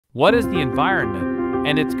What is the environment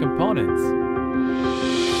and its components?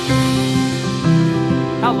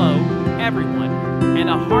 Hello, everyone, and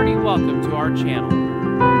a hearty welcome to our channel.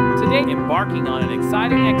 Today, embarking on an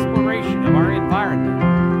exciting exploration of our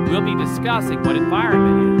environment, we'll be discussing what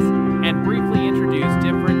environment is and briefly introduce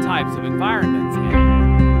different types of environments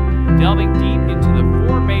and delving deep into the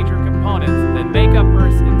four major components that make up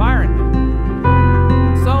Earth's environment.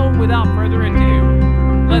 So, without further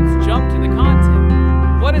ado, let's jump to the content.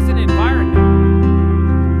 What is an environment?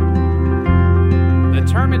 The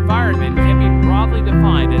term environment can be broadly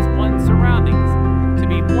defined as one's surroundings. To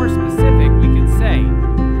be more specific, we can say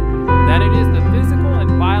that it is the physical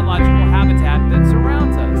and biological habitat that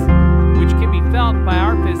surrounds us, which can be felt by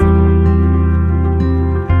our physical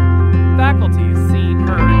faculties, seen,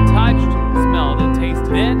 heard, touched, smelled, and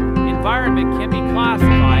tasted. Then, environment can be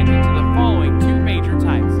classified into the following two major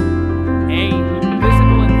types. A.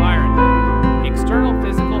 Physical environment. External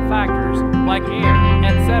physical factors like air,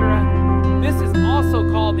 etc. This is also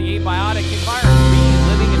called the abiotic environment. B.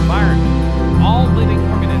 Living environment. All living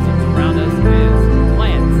organisms around us is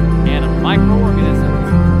plants and microorganisms.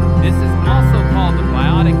 This is also called the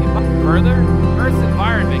biotic environment. Further, Earth's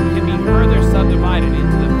environment can be further subdivided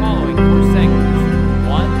into the following four segments.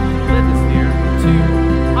 1. Lithosphere. 2.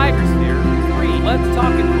 Hydrosphere. 3. Let's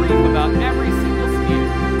talk in brief about every single sphere.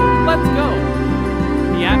 Let's go!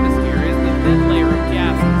 The atmosphere is the thin layer of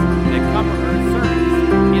gases that cover Earth's surface,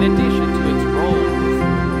 in addition to its role as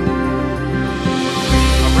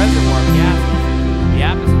a reservoir of gases. The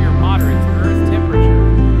atmosphere moderates Earth's temperature,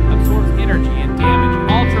 absorbs energy and damages.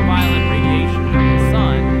 Ultraviolet radiation from the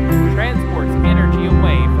sun transports energy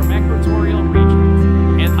away from equatorial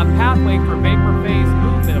regions, and a pathway for vapor phase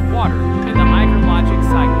movement of water in the hydrologic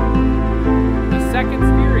cycle. The second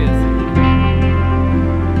sphere is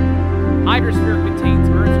hydrosphere. Contains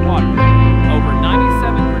Earth's water. Over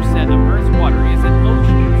 97% of Earth's water is in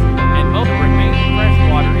oceans, and most of the remaining fresh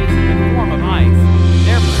water is in the form of ice.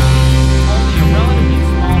 Therefore, only a relatively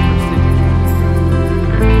small percentage.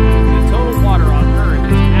 The total water on Earth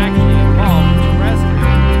is actually involved in terrestrial,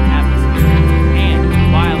 atmospheric, and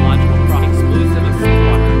biological processes, exclusive of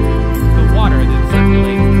seawater. The water that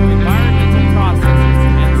circulates through environmental processes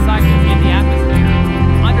and cycles in the atmosphere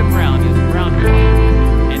underground is groundwater,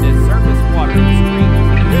 and as surface water is streams,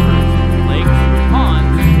 rivers, lakes, ponds,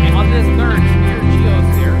 and on this third sphere,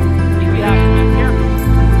 geosphere, we have to be careful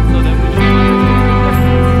so that we can understand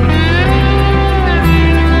the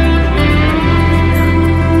difference.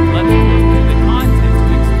 Let's move to the content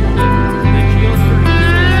to explore the geosphere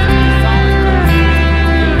consists of the solid earth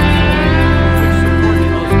which support the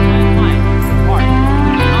most plant life apart.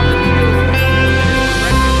 How the geosphere is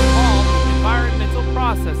directly involved with environmental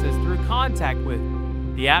processes through contact with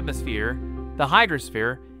the atmosphere, the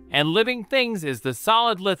hydrosphere, and living things is the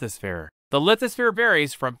solid lithosphere. The lithosphere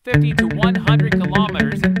varies from 50 to 100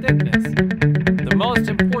 kilometers in thickness. The most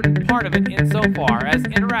important part of it insofar as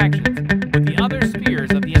interactions with the other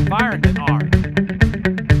spheres of the environment are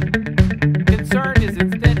concerned is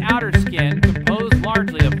its thin outer skin composed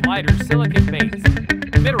largely of lighter silicate base,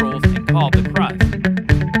 minerals, and called the crust.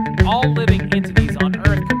 All living entities on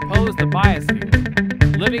Earth compose the biosphere.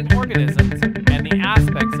 Living organisms and the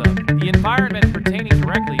aspects of the environment pertaining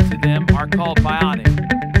directly to them are called biotic,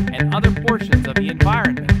 and other portions of the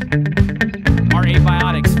environment are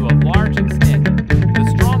abiotic.